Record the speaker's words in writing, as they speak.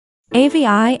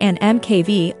AVI and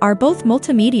MKV are both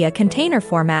multimedia container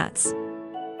formats.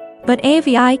 But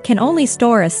AVI can only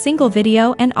store a single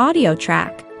video and audio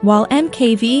track, while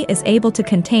MKV is able to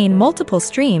contain multiple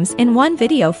streams in one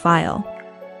video file.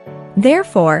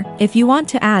 Therefore, if you want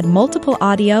to add multiple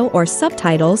audio or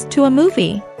subtitles to a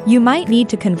movie, you might need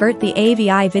to convert the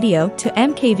AVI video to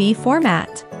MKV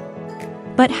format.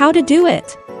 But how to do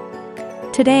it?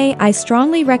 Today I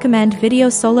strongly recommend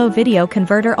VideoSolo Video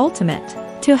Converter Ultimate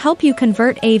to help you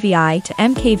convert AVI to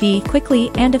MKV quickly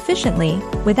and efficiently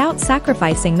without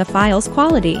sacrificing the file's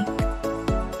quality.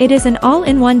 It is an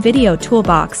all-in-one video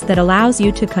toolbox that allows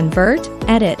you to convert,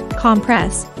 edit,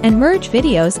 compress, and merge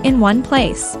videos in one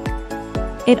place.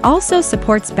 It also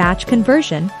supports batch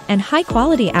conversion and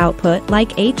high-quality output like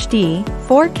HD,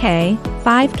 4K,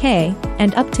 5K,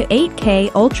 and up to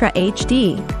 8K Ultra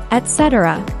HD,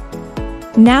 etc.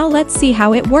 Now let's see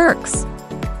how it works.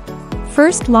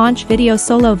 First, launch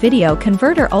VideoSolo Video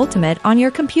Converter Ultimate on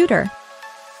your computer.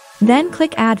 Then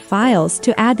click Add Files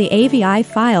to add the AVI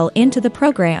file into the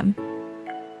program.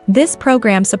 This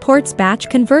program supports batch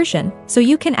conversion, so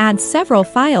you can add several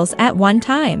files at one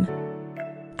time.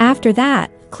 After that,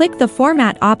 click the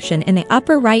Format option in the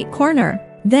upper right corner,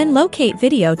 then locate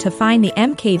Video to find the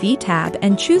MKV tab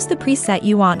and choose the preset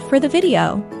you want for the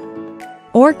video.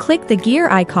 Or click the gear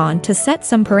icon to set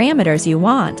some parameters you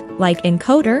want, like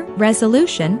encoder,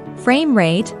 resolution, frame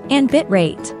rate, and bit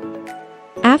rate.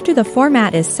 After the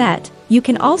format is set, you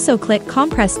can also click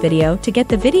Compress Video to get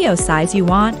the video size you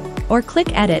want, or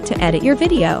click Edit to edit your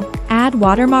video, add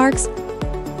watermarks,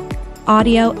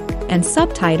 audio, and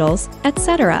subtitles,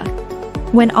 etc.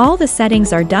 When all the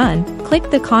settings are done, click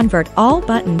the Convert All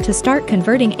button to start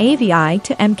converting AVI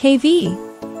to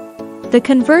MKV. The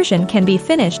conversion can be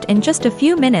finished in just a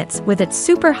few minutes with its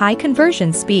super high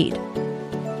conversion speed.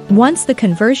 Once the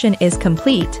conversion is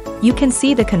complete, you can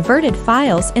see the converted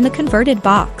files in the converted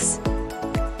box.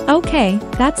 Okay,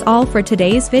 that's all for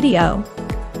today's video.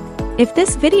 If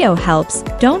this video helps,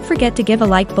 don't forget to give a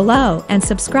like below and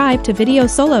subscribe to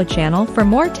VideoSolo channel for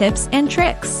more tips and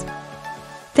tricks.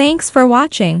 Thanks for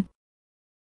watching.